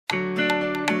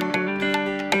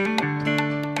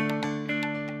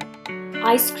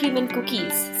ice cream and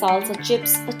cookies, salsa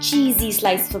chips, a cheesy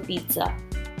slice for pizza.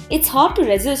 It's hard to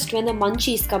resist when the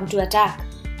munchies come to attack.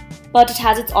 But it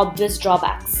has its obvious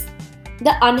drawbacks.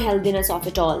 The unhealthiness of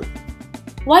it all.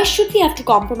 Why should we have to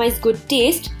compromise good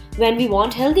taste when we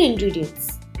want healthy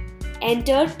ingredients?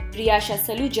 Enter Priyasha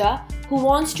Saluja, who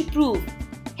wants to prove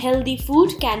healthy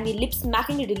food can be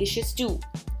lip-smackingly delicious too.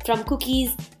 From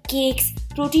cookies, cakes,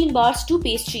 protein bars to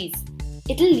pastries.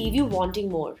 It'll leave you wanting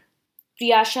more.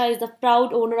 Priyasha is the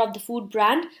proud owner of the food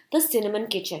brand The Cinnamon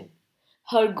Kitchen.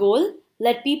 Her goal?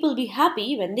 Let people be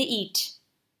happy when they eat.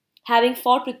 Having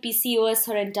fought with PCOS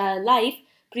her entire life,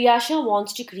 Priyasha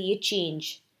wants to create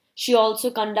change. She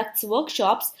also conducts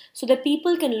workshops so that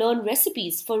people can learn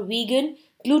recipes for vegan,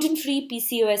 gluten-free,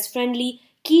 PCOS-friendly,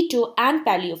 keto and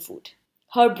paleo food.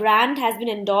 Her brand has been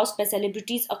endorsed by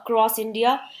celebrities across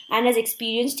India and has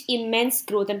experienced immense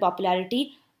growth and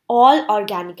popularity, all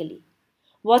organically.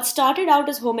 What started out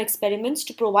as home experiments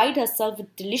to provide herself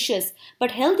with delicious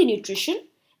but healthy nutrition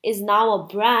is now a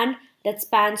brand that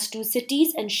spans 2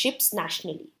 cities and ships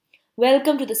nationally.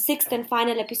 Welcome to the sixth and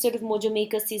final episode of Mojo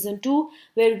Makers Season 2,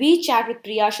 where we chat with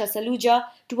Priyasha Saluja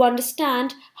to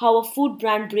understand how a food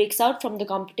brand breaks out from the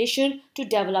competition to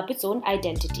develop its own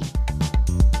identity.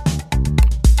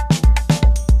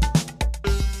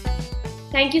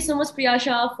 Thank you so much,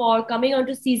 Priyasha, for coming on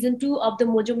to Season 2 of the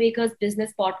Mojo Makers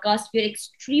Business Podcast. We're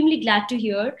extremely glad to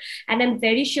hear, and I'm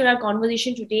very sure our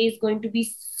conversation today is going to be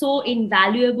so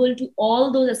invaluable to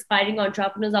all those aspiring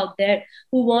entrepreneurs out there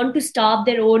who want to start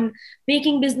their own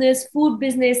baking business, food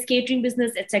business, catering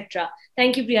business, etc.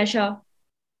 Thank you, Priyasha.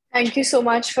 Thank you so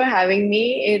much for having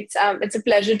me. It's a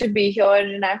pleasure to be here,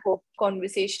 and I hope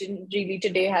conversation really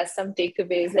today has some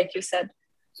takeaways, like you said.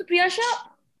 So, Priyasha,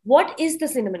 what is the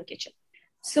Cinnamon Kitchen?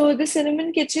 So the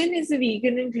Cinnamon Kitchen is a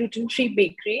vegan and gluten-free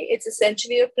bakery. It's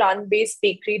essentially a plant-based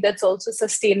bakery that's also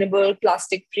sustainable,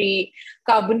 plastic-free,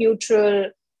 carbon neutral.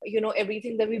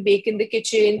 Everything that we bake in the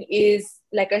kitchen is,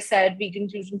 like I said, vegan,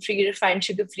 gluten-free, refined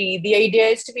sugar-free. The idea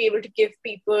is to be able to give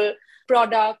people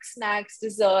products, snacks,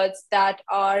 desserts that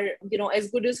are,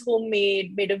 as good as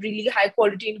homemade, made of really high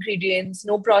quality ingredients,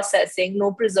 no processing,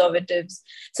 no preservatives,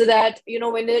 so that,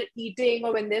 when they're eating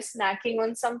or when they're snacking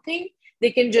on something, they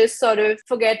can just sort of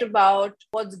forget about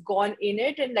what's gone in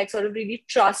it and sort of really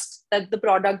trust that the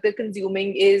product they're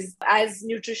consuming is as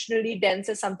nutritionally dense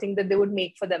as something that they would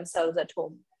make for themselves at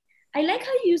home. I like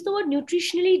how you use the word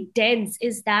nutritionally dense.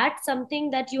 Is that something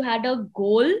that you had a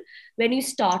goal when you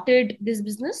started this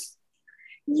business?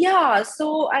 Yeah.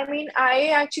 So,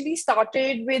 I actually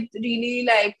started with really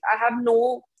I have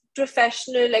no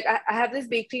professional, I have this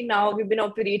bakery now. We've been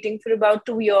operating for about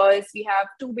 2 years. We have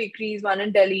two bakeries, one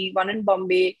in Delhi, one in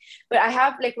Bombay. But I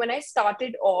have when I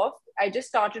started off, I just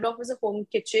started off as a home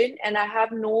kitchen and I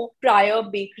have no prior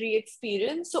bakery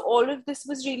experience. So all of this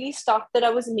was really stuff that I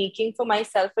was making for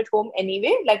myself at home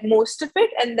anyway, most of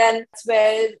it. And then that's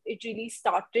where it really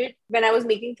started. When I was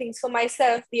making things for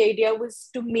myself, the idea was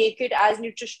to make it as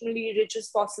nutritionally rich as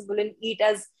possible and eat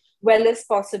as well as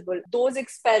possible. Those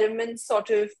experiments sort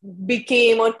of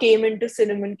came into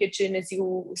Cinnamon Kitchen as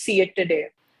you see it today.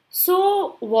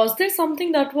 So, was there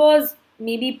something that was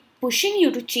maybe pushing you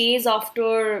to chase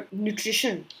after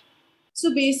nutrition?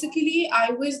 So basically,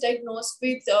 I was diagnosed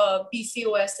with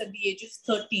PCOS at the age of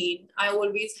 13. I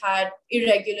always had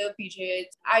irregular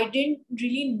periods. I didn't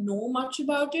really know much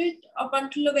about it up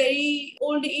until a very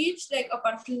old age, up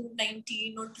until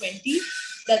 19 or 20.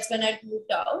 That's when I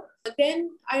moved out. But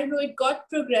then, I don't know, it got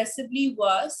progressively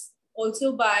worse.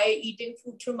 Also by eating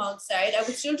food from outside. I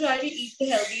would still try to eat the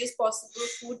healthiest possible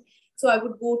food. So I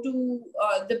would go to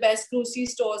the best grocery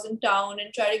stores in town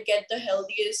and try to get the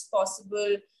healthiest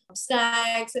possible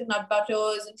snacks and nut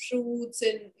butters and fruits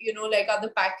and other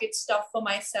packaged stuff for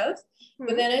myself.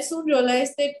 But then I soon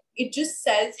realized that it just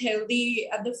says healthy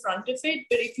at the front of it,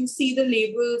 but if you see the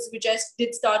labels, which I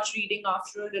did start reading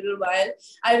after a little while,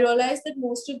 I realized that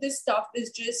most of this stuff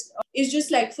is just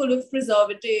full of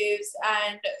preservatives,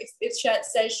 and if it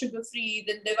says sugar free,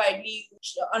 then they've widely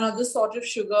used another sort of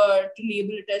sugar to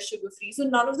label it as sugar free. So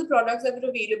none of the products that were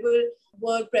available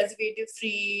were preservative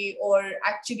free or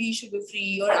actually sugar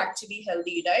free or actually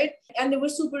healthy, right? And they were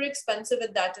super expensive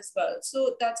at that as well.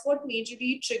 So that's what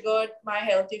majorly triggered my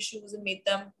health issues and made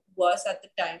them worse at the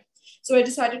time. So I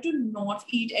decided to not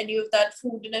eat any of that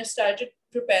food and I started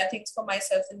to prepare things for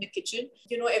myself in the kitchen.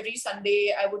 Every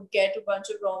Sunday I would get a bunch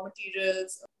of raw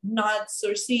materials, nuts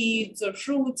or seeds or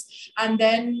fruits. And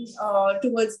then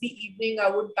towards the evening, I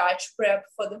would batch prep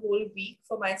for the whole week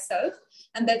for myself.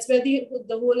 And that's where the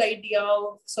whole idea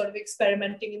of sort of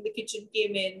experimenting in the kitchen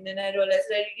came in. And I realized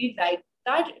I really liked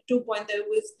that to a point that it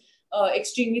was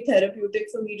extremely therapeutic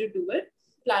for me to do it.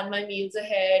 plan my meals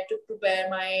ahead, to prepare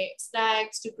my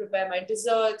snacks, to prepare my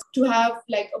desserts, to have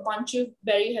like a bunch of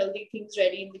very healthy things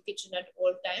ready in the kitchen at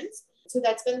all times. So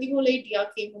that's when the whole idea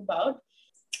came about.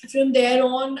 From there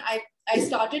on, I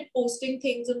started posting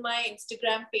things on my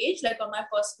Instagram page, like on my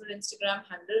personal Instagram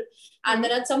handle. And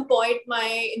then at some point,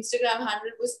 my Instagram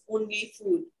handle was only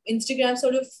food. Instagram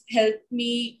sort of helped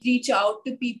me reach out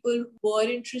to people who were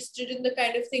interested in the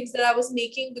kind of things that I was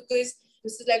making, because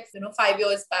this is like, 5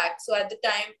 years back. So at the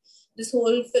time, this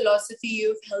whole philosophy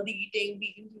of healthy eating,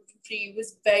 vegan, gluten free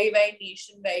was very, very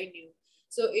niche and very new.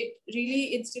 So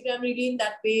Instagram really in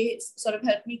that way sort of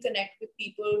helped me connect with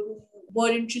people who were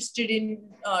interested in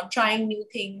trying new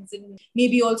things, and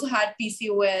maybe also had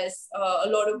PCOS, a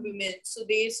lot of women. So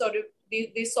they sort of,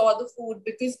 they saw the food,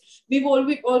 because we've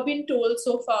all been told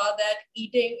so far that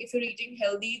if you're eating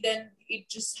healthy, then it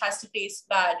just has to taste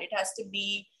bad. It has to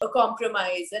be a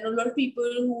compromise. And a lot of people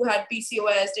who had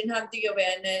PCOS didn't have the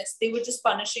awareness. They were just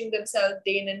punishing themselves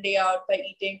day in and day out by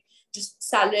eating just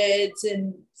salads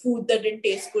and food that didn't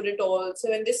taste good at all. So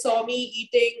when they saw me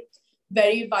eating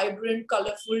very vibrant,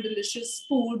 colorful, delicious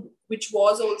food, which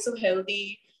was also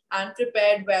healthy and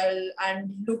prepared well and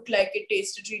looked like it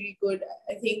tasted really good,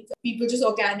 I think people just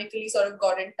organically sort of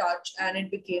got in touch and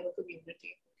it became a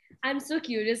community. I'm so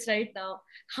curious right now.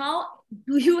 How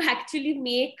do you actually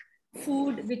make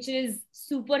food which is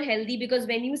super healthy? Because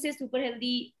when you say super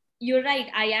healthy, you're right.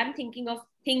 I am thinking of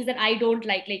things that I don't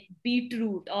like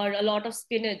beetroot or a lot of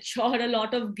spinach or a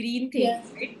lot of green things. Yeah.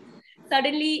 Right?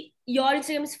 Suddenly, your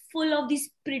Instagram is full of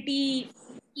these pretty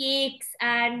cakes,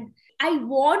 and I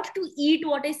want to eat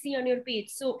what I see on your page.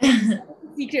 So,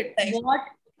 secret, what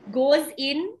goes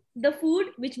in the food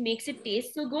which makes it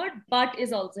taste so good but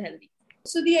is also healthy?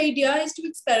 So the idea is to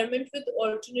experiment with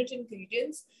alternate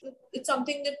ingredients. It's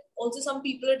something that also some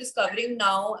people are discovering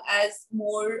now as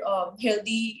more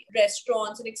healthy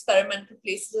restaurants and experimental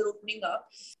places are opening up.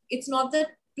 It's not that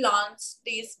plants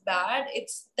taste bad,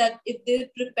 it's that if they're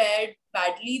prepared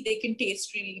badly, they can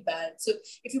taste really bad. So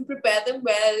if you prepare them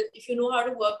well, if you know how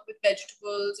to work with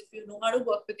vegetables, if you know how to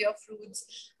work with your fruits,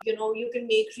 you can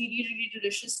make really, really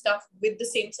delicious stuff with the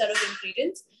same set of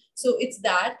ingredients. So it's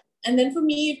that. And then for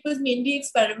me, it was mainly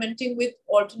experimenting with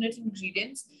alternate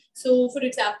ingredients. So, for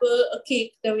example, a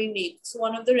cake that we make. So,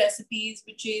 one of the recipes,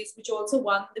 which also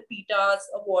won the PETA's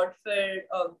award for,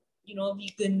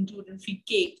 vegan gluten-free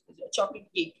cake, chocolate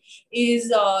cake, is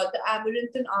the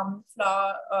amaranth and almond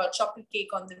flour chocolate cake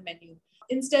on the menu.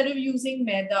 Instead of using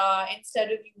maida,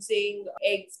 instead of using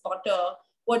eggs, butter,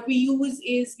 what we use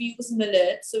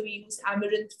millet. So, we use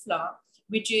amaranth flour,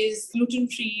 which is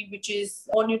gluten-free, which is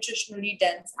more nutritionally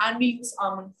dense, and we use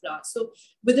almond flour. So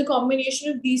with the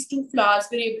combination of these two flours,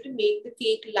 we're able to make the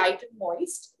cake light and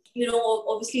moist.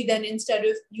 Obviously then instead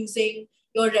of using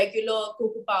your regular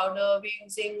cocoa powder, we're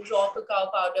using raw cacao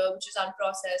powder, which is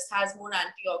unprocessed, has more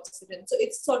antioxidants. So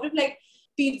it's sort of like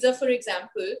pizza, for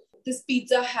example. This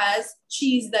pizza has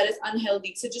cheese that is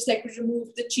unhealthy. So just like we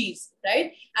remove the cheese,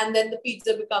 right? And then the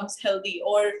pizza becomes healthy.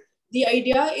 Or the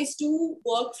idea is to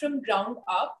work from ground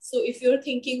up. So if you're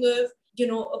thinking of,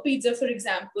 a pizza, for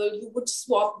example, you would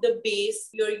swap the base.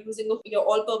 You're using your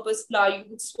all-purpose flour, you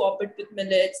would swap it with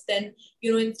millets. Then,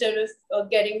 instead of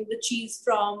getting the cheese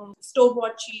from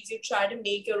store-bought cheese, you try to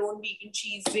make your own vegan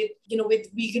cheese with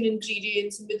vegan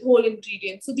ingredients and with whole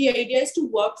ingredients. So the idea is to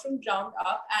work from ground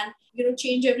up and,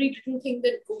 change every little thing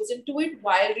that goes into it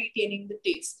while retaining the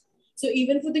taste. So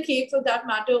even for the cake, for that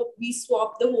matter, we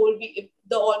swapped the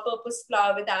all-purpose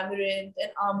flour with amaranth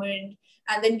and almond,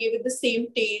 and then gave it the same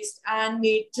taste and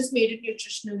made it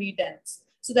nutritionally dense.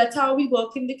 So that's how we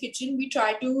work in the kitchen. We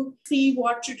try to see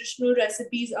what traditional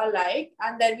recipes are like,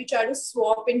 and then we try to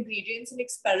swap ingredients and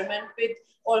experiment with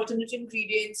alternate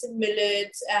ingredients and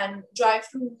millets and dry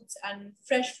fruits and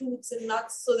fresh fruits and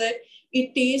nuts, so that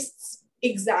it tastes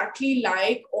exactly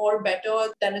like or better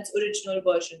than its original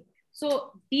version.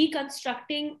 So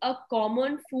deconstructing a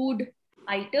common food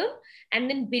item and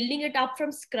then building it up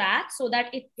from scratch so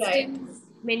that it still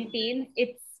maintains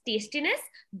its tastiness,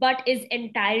 but is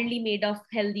entirely made of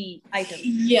healthy items.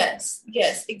 Yes,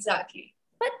 exactly.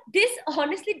 But this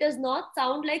honestly does not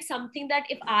sound like something that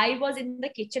if I was in the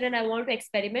kitchen and I want to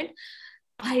experiment,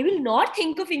 I will not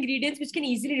think of ingredients which can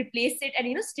easily replace it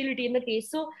and, still retain the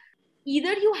taste. So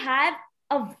either you have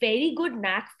a very good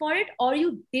knack for it, or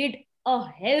you did a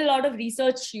hell lot of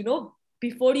research,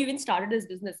 before you even started this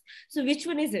business. So which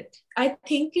one is it? I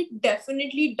think it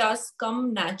definitely does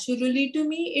come naturally to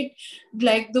me. It,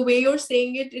 like the way you're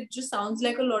saying it, it just sounds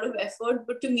like a lot of effort,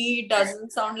 but to me, it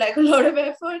doesn't sound like a lot of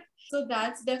effort. So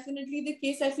that's definitely the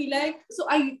case. I feel like, so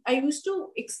I used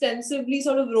to extensively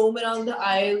sort of roam around the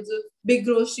aisles of big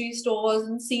grocery stores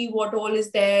and see what all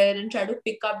is there and try to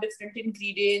pick up different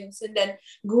ingredients and then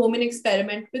go home and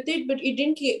experiment with it. But it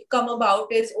didn't come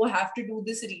about as, oh, I have to do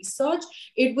this research.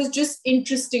 It was just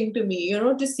interesting to me,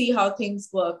 to see how things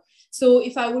work. So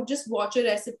if I would just watch a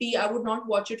recipe, I would not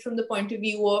watch it from the point of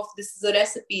view of this is a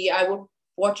recipe. I would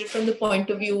watch it from the point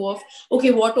of view of,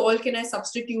 okay, what all can I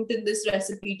substitute in this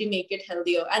recipe to make it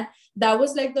healthier? And that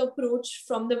was like the approach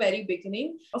from the very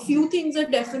beginning. A few things are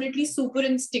definitely super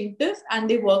instinctive and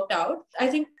they worked out. I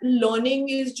think learning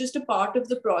is just a part of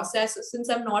the process. Since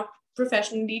I'm not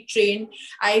professionally trained,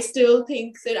 I still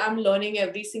think that I'm learning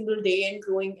every single day and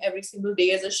growing every single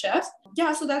day as a chef.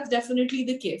 Yeah, so that's definitely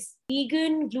the case.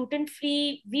 Vegan,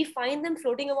 gluten-free, we find them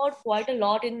floating about quite a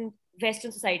lot in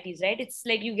Western societies, right? It's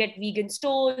like you get vegan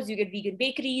stores, you get vegan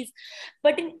bakeries.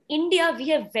 But in India, we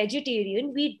have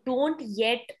vegetarian. We don't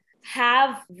yet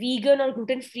have vegan or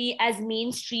gluten-free as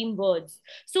mainstream words.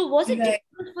 So was it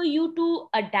difficult for you to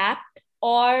adapt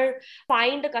or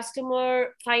find a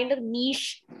customer, find a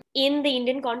niche in the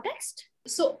Indian context?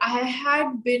 So I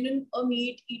had been a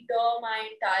meat eater my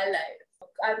entire life.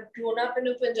 I've grown up in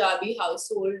a Punjabi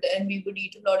household and we would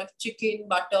eat a lot of chicken,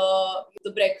 butter. The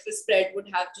breakfast spread would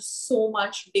have just so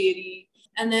much dairy.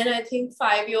 And then I think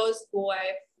 5 years ago,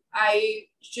 I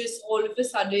just all of a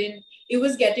sudden, it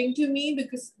was getting to me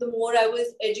because the more I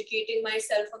was educating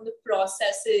myself on the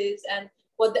processes and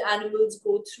what the animals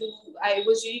go through, I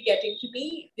was really getting to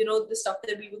me, the stuff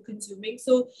that we were consuming.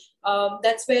 So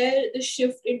that's where the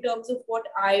shift in terms of what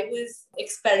I was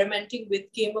experimenting with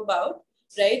came about.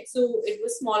 Right, so it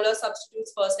was smaller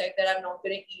substitutes first, like that I'm not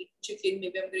going to eat chicken,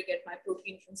 maybe I'm going to get my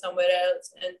protein from somewhere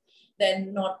else, and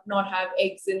then not have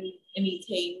eggs in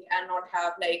anything and not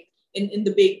have like in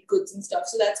the baked goods and stuff.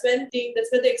 So that's where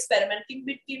the experimenting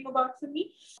bit came about for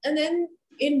me. And then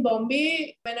in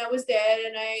Bombay, when I was there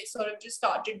and I sort of just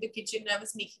started the kitchen, I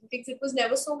was making things. It was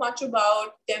never so much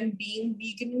about them being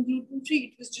vegan and gluten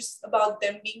free. It was just about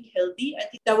them being healthy. I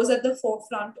think that was at the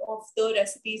forefront of the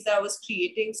recipes that I was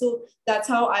creating. So that's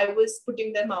how I was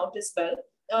putting them out as well.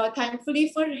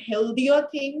 Thankfully for healthier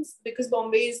things, because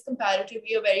Bombay is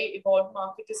comparatively a very evolved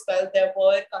market as well, there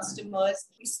were customers,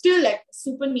 still like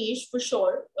super niche for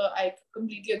sure. I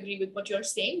completely agree with what you're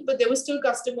saying, but there were still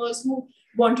customers who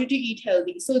wanted to eat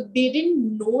healthy. So they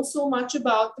didn't know so much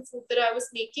about the food that I was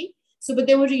making. So, but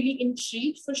they were really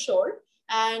intrigued for sure.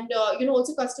 And,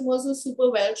 also customers who are super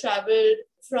well traveled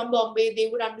from Bombay, they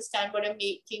would understand what I'm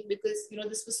making because,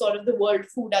 this was sort of the world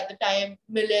food at the time,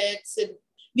 millets and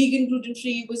vegan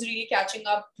gluten-free was really catching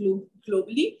up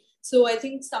globally. So I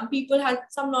think some people had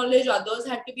some knowledge, others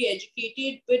had to be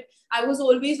educated, but I was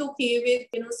always okay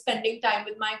with, spending time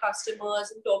with my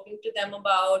customers and talking to them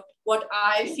about what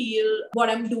I feel, what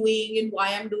I'm doing and why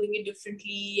I'm doing it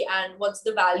differently and what's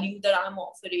the value that I'm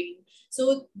offering.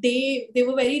 So they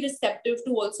were very receptive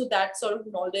to also that sort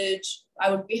of knowledge.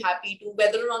 I would be happy to,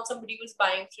 whether or not somebody was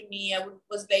buying from me,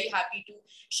 was very happy to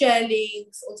share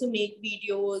links, also make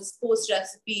videos, post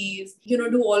recipes,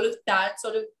 do all of that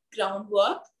sort of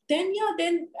groundwork. Then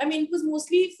it was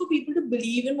mostly for people to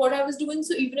believe in what I was doing.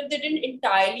 So even if they didn't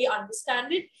entirely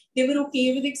understand it, they were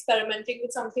okay with experimenting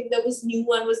with something that was new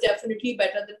and was definitely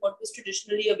better than what was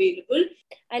traditionally available.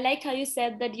 I like how you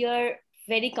said that you're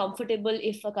very comfortable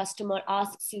if a customer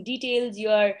asks you details.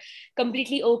 You're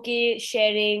completely okay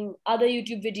sharing other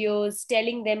YouTube videos,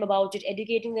 telling them about it,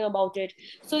 educating them about it.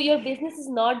 So your business is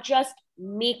not just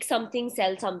make something,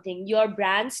 sell something. Your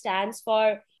brand stands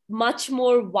for much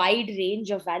more wide range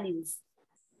of values.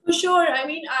 For sure.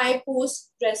 I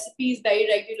post recipes very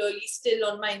regularly still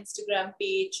on my Instagram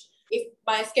page. If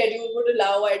my schedule would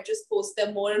allow, I'd just post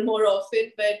them more and more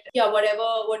often. But yeah, whatever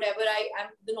I am,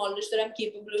 the knowledge that I'm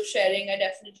capable of sharing, I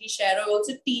definitely share. I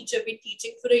also teach. I've been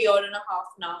teaching for 1.5 years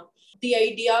now. The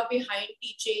idea behind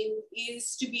teaching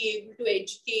is to be able to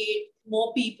educate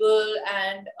more people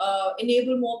and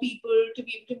enable more people to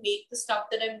be able to make the stuff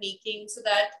that I'm making, so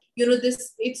that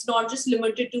it's not just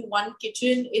limited to one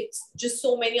kitchen. It's just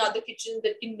so many other kitchens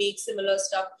that can make similar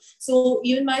stuff. So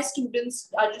even my students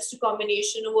are just a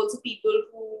combination of also people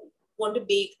who want to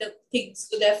bake the things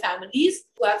for their families,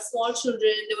 who have small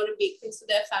children, they want to bake things for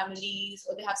their families,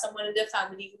 or they have someone in their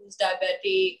family who's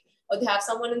diabetic, or they have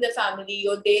someone in their family,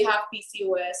 or they have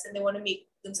PCOS and they want to make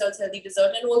themselves healthy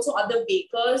dessert, and also other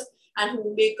bakers and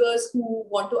home bakers who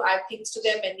want to add things to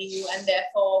their menu and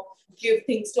therefore give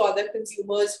things to other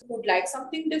consumers who would like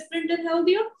something different and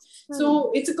healthier.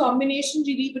 So it's a combination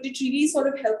really, but it really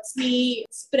sort of helps me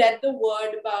spread the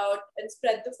word about and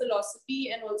spread the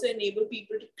philosophy and also enable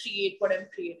people to create what I'm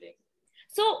creating.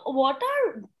 So, what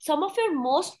are some of your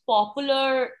most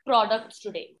popular products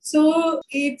today? So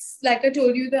it's like I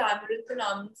told you, the amaranth and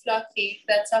almond flour cake.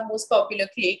 That's our most popular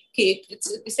cake.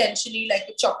 It's essentially like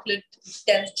a chocolate,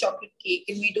 dense chocolate cake,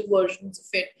 and we do versions of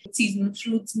it with seasonal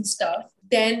fruits and stuff.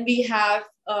 Then we have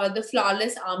the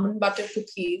flourless almond butter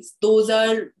cookies. Those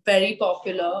are very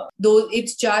popular. Though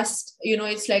it's just,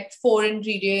 it's like four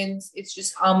ingredients. It's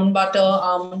just almond butter,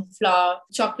 almond flour,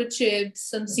 chocolate chips,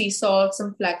 some sea salt,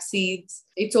 some flax seeds.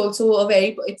 It's also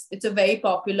it's a very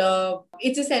popular.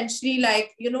 It's essentially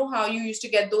like, how you used to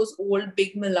get those old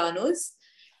big Milanos.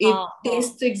 It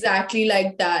tastes exactly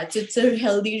like that. It's a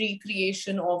healthy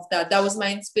recreation of that. That was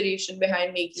my inspiration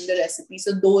behind making the recipe.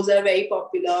 So those are very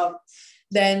popular.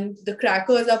 Then the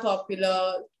crackers are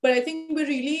popular. But I think we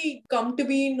really come to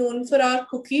be known for our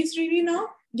cookies really now.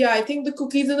 Yeah, I think the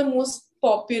cookies are the most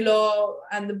popular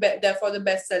and therefore the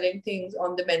best-selling things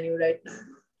on the menu right now.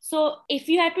 So, if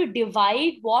you had to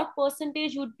divide, what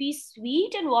percentage would be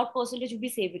sweet and what percentage would be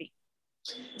savory?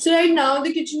 So right now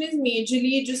the kitchen is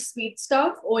majorly just sweet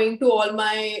stuff, owing to all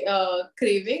my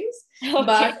cravings. Okay.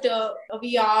 But there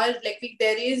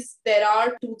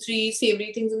are 2-3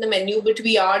 savory things in the menu, but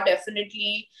we are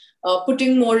definitely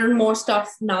putting more and more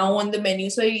stuff now on the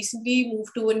menu. So I recently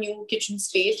moved to a new kitchen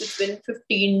space. It's been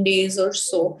 15 days or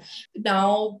so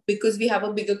now, because we have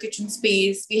a bigger kitchen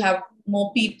space. We have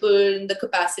more people, and the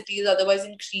capacity is otherwise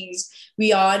increased.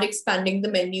 We are expanding the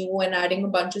menu and adding a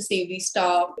bunch of savory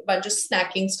stuff, a bunch of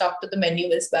snacking stuff to the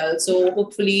menu as well. So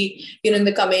hopefully, in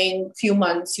the coming few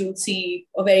months, you'll see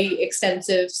a very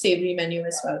extensive savory menu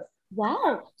as well.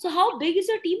 Wow. So how big is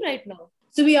your team right now?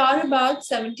 So we are about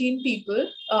 17 people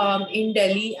in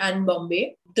Delhi and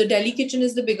Bombay. The Delhi kitchen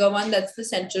is the bigger one. That's the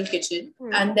central kitchen.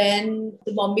 And then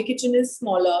the Bombay kitchen is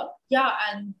smaller. Yeah,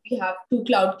 and we have 2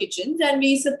 cloud kitchens and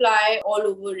we supply all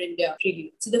over India,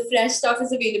 really. So the fresh stuff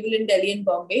is available in Delhi and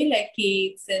Bombay, like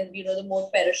cakes and, the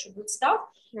more perishable stuff.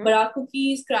 But our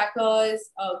cookies, crackers,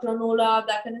 granola,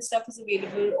 that kind of stuff is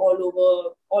available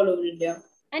all over India.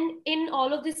 And in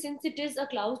all of this, since it is a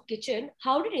cloud kitchen,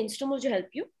 how did InstaMojo help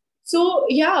you? So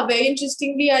yeah, very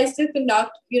interestingly, I still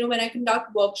conduct, when I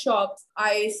conduct workshops,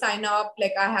 I sign up,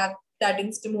 like I have that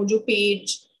InstaMojo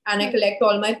page and I collect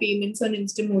all my payments on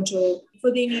InstaMojo.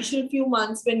 For the initial few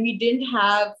months when we didn't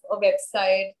have a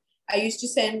website, I used to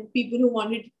send people who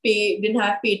wanted to pay, didn't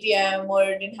have Paytm or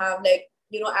didn't have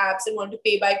apps and wanted to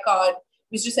pay by card.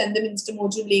 We used to send them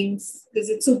InstaMojo links because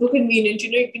it's super convenient.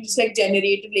 You can just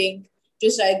generate a link,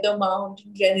 just write the amount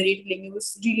and generate a link. It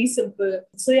was really simple.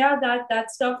 So yeah, that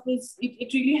stuff was,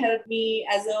 it really helped me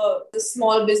as a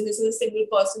small business, as a single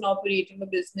person operating a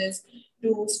business,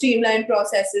 to streamline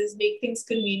processes, make things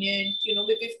convenient,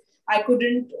 because I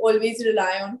couldn't always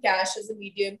rely on cash as a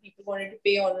medium. People wanted to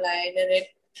pay online, and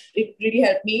it really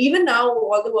helped me. Even now,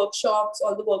 all the workshops,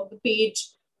 the page,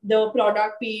 the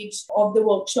product page of the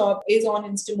workshop is on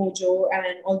InstaMojo,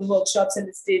 and all the workshops are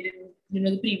listed in,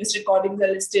 the previous recordings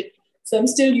are listed. So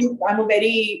I'm a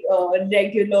very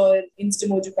regular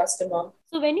InstaMojo customer.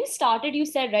 So when you started, you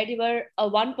said, right, you were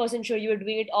 1% sure you were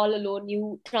doing it all alone.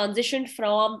 You transitioned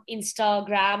from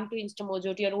Instagram to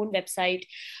InstaMojo to your own website.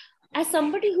 As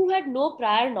somebody who had no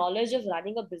prior knowledge of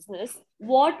running a business,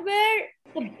 what were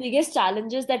the biggest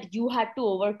challenges that you had to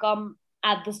overcome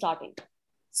at the starting?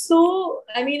 So,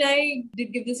 I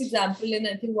did give this example in,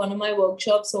 I think, one of my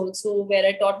workshops also, where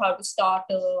I taught how to start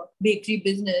a bakery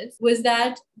business, was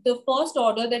that the first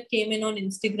order that came in on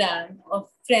Instagram, a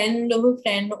friend of a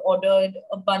friend ordered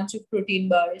a bunch of protein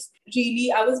bars.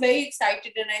 Really, I was very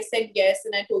excited and I said yes,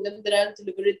 and I told them that I'll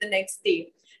deliver it the next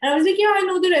day. And I was like, yeah, I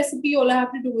know the recipe. All I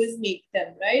have to do is make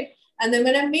them, right? And then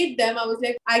when I made them, I was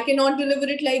like, I cannot deliver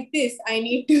it like this. I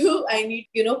need,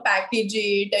 package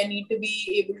it. I need to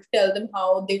be able to tell them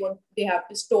how they have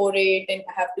to store it, and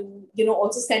I have to,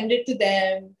 also send it to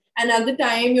them. And at the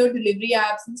time, your delivery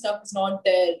apps and stuff was not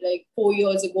there, like 4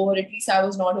 years ago, or at least I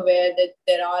was not aware that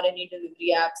there are any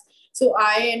delivery apps. So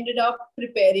I ended up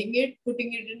preparing it,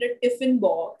 putting it in a tiffin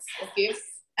box, okay,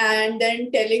 and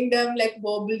then telling them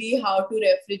verbally how to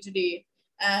refrigerate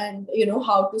and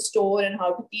how to store and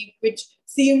how to keep, which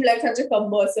seemed like such a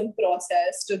cumbersome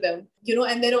process to them,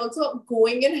 and then also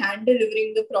going and hand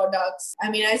delivering the products.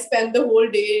 I spent the whole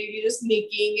day really just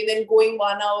making and then going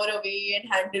 1 hour away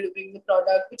and hand delivering the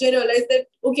product, which I realized that,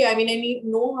 okay, I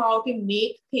know how to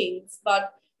make things,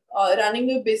 but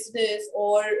running a business,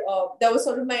 or that was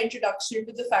sort of my introduction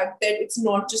to the fact that it's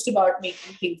not just about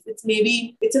making things.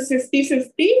 It's a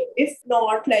 50-50, if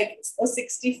not like a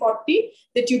 60-40,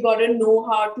 that you got to know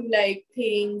how to like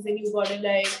things, and you got to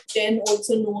like then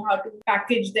also know how to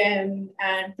package them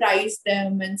and price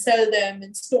them and sell them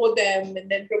and store them and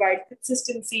then provide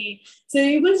consistency. So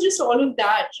it was just all of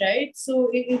that, right? So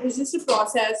it was just a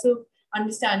process of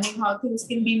understanding how things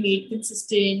can be made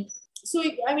consistent. So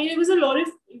I mean, it was a lot of,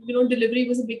 delivery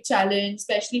was a big challenge,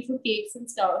 especially for cakes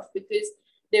and stuff, because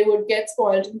they would get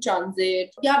spoiled in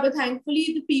transit. Yeah, but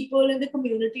thankfully the people in the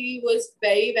community was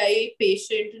very, very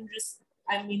patient and just,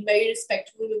 I mean, very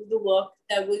respectful of the work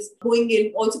that was going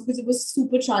in, also because it was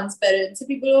super transparent. So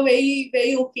people were very,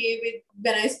 very okay with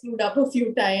when I screwed up a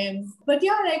few times. But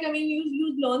yeah, like, I mean,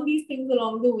 you learn these things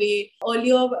along the way.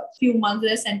 Earlier, a few months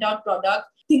that I sent out product,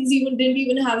 things didn't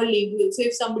even have a label. So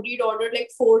if somebody had ordered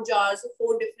like 4 jars of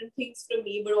 4 different things from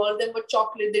me, but all of them were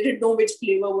chocolate, they didn't know which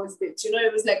flavor was which.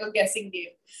 It was like a guessing game.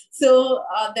 So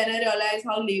then I realized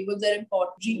how labels are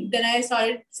important. Then I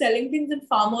started selling things in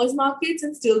farmers markets,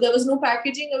 and still there was no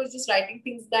packaging. I was just writing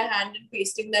things by hand and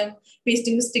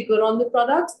pasting a sticker on the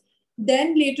products.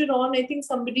 Then later on, I think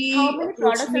somebody How many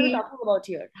products me. are we talking about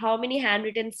here? How many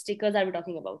handwritten stickers are we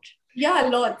talking about? Yeah,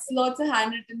 lots of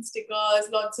handwritten stickers,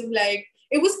 lots of like,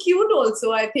 it was cute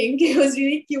also. I think it was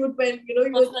really cute when,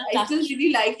 I still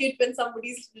really like it when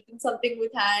somebody's written something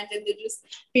with hand and they're just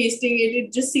pasting it.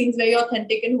 It just seems very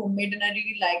authentic and homemade, and I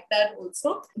really like that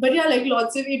also. But yeah, like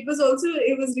it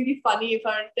was really funny if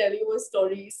I tell you a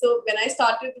story. So when I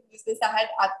started the business, I had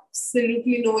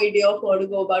absolutely no idea of how to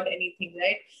go about anything,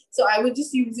 right? So I was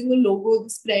just using a logo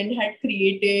this friend had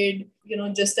created,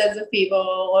 just as a favor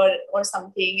or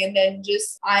something. And then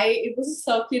it was a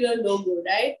circular logo,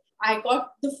 right? I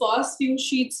got the first few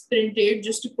sheets printed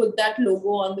just to put that logo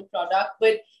on the product.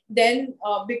 But then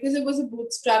because it was a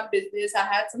bootstrap business, I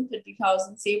had some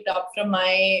 30,000 saved up from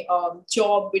my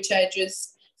job, which I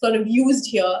just sort of used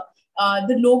here.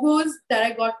 The logos that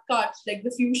I got cut, like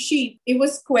the few sheets, it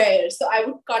was square. So I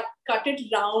would cut it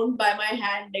round by my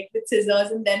hand, like with scissors,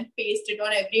 and then paste it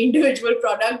on every individual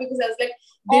product, because I was like,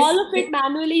 all of it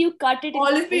manually, you cut it.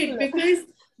 All of it,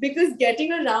 because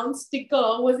getting a round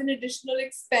sticker was an additional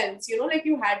expense. Like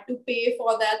you had to pay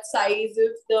for that size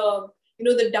of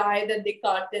the die that they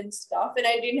cut and stuff. And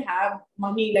I didn't have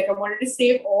money. Like I wanted to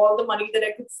save all the money that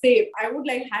I could save. I would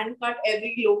like hand cut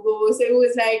every logo. So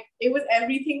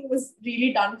everything was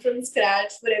really done from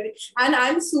scratch for everything. And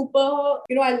I'm super,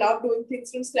 I love doing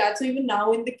things from scratch. So even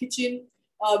now in the kitchen,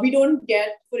 we don't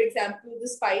get, for example, the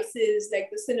spices like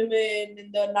the cinnamon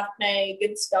and the nutmeg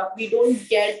and stuff. We don't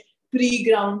get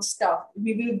pre-ground stuff.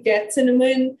 We will get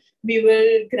cinnamon, we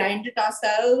will grind it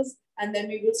ourselves, and then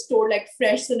we will store like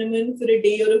fresh cinnamon for a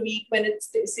day or a week when it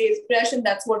stays fresh, and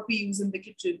that's what we use in the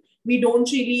kitchen. We don't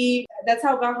really, that's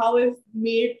how I've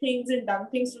made things and done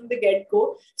things from the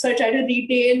get-go. So I try to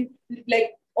retain,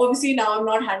 like, obviously now I'm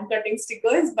not hand cutting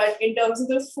stickers, but in terms of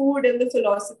the food and the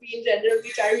philosophy in general, we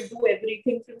try to do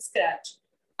everything from scratch.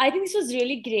 I think this was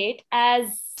really great. As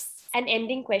an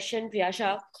ending question,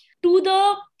 Priyasha, to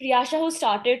the Priyasha who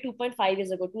started 2.5 years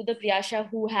ago, to the Priyasha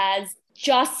who has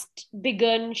just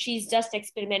begun, she's just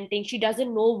experimenting, she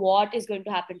doesn't know what is going to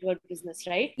happen to her business,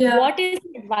 right? Yeah. What is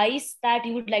the advice that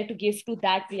you would like to give to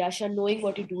that Priyasha, knowing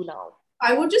what you do now?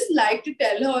 I would just like to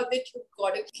tell her that you've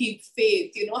got to keep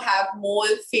faith, have more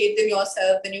faith in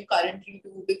yourself than you currently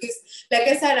do. Because like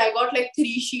I said, I got like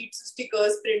 3 sheets of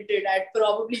stickers printed. I'd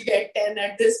probably get 10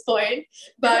 at this point.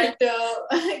 But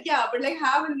yeah, but like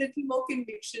have a little more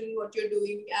conviction in what you're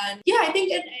doing. And yeah, I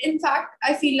think in fact,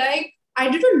 I feel like I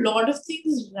did a lot of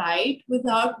things right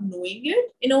without knowing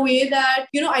it, in a way that,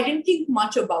 I didn't think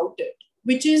much about it,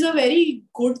 which is a very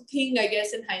good thing, I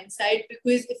guess, in hindsight,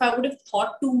 because if I would have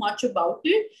thought too much about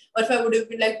it, or if I would have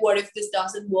been like, what if this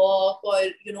doesn't work, or,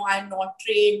 I'm not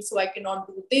trained, so I cannot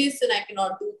do this and I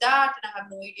cannot do that, and I have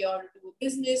no idea how to do a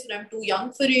business, and I'm too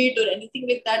young for it, or anything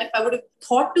like that. If I would have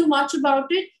thought too much about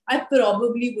it, I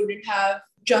probably wouldn't have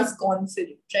just gone for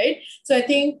it, right? So I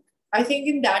think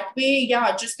in that way,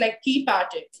 yeah, just like keep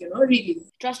at it, really.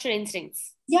 Trust your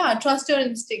instincts. Yeah, trust your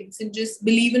instincts and just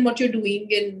believe in what you're doing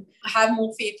and have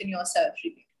more faith in yourself,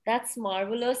 really. That's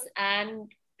marvelous.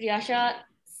 And Priyasha,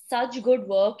 such good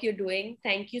work you're doing.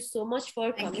 Thank you so much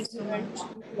for coming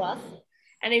to us.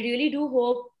 And I really do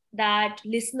hope that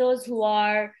listeners who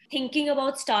are thinking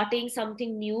about starting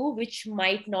something new, which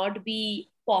might not be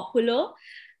popular,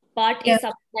 but is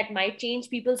something that might change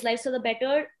people's lives for the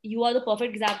better, you are the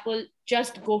perfect example.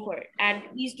 Just go for it. And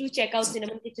please do check out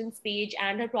Cinnamon Kitchen's page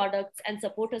and her products and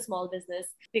support her small business,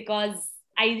 because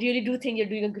I really do think you're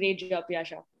doing a great job,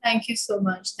 Priyasha. Thank you so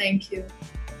much. Thank you.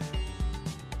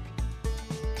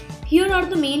 Here are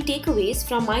the main takeaways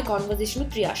from my conversation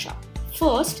with Priyasha.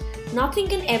 First, nothing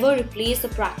can ever replace the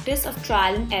practice of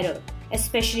trial and error,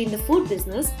 especially in the food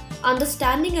business.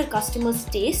 Understanding your customers'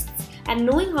 tastes and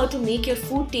knowing how to make your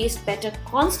food taste better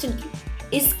constantly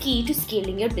is key to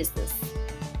scaling your business.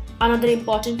 Another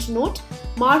important note,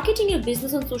 marketing your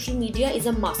business on social media is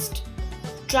a must.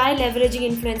 Try leveraging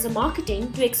influencer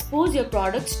marketing to expose your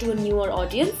products to a newer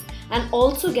audience and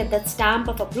also get that stamp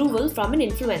of approval from an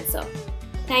influencer.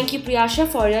 Thank you, Priyasha,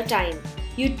 for your time.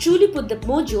 You truly put the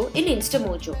mojo in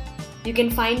InstaMojo. You can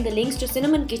find the links to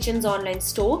Cinnamon Kitchen's online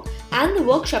store and the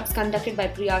workshops conducted by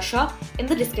Priyasha in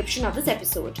the description of this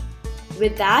episode.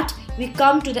 With that, we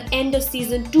come to the end of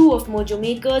season 2 of Mojo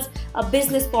Makers, a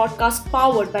business podcast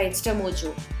powered by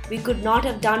InstaMojo. We could not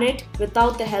have done it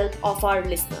without the help of our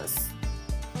listeners.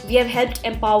 We have helped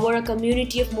empower a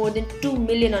community of more than 2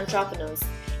 million entrepreneurs.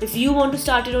 If you want to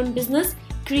start your own business,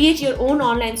 create your own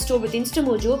online store with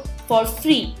InstaMojo for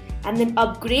free and then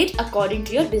upgrade according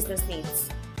to your business needs.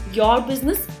 Your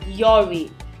business, your way.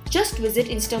 Just visit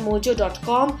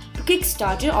instamojo.com to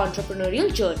kickstart your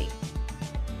entrepreneurial journey.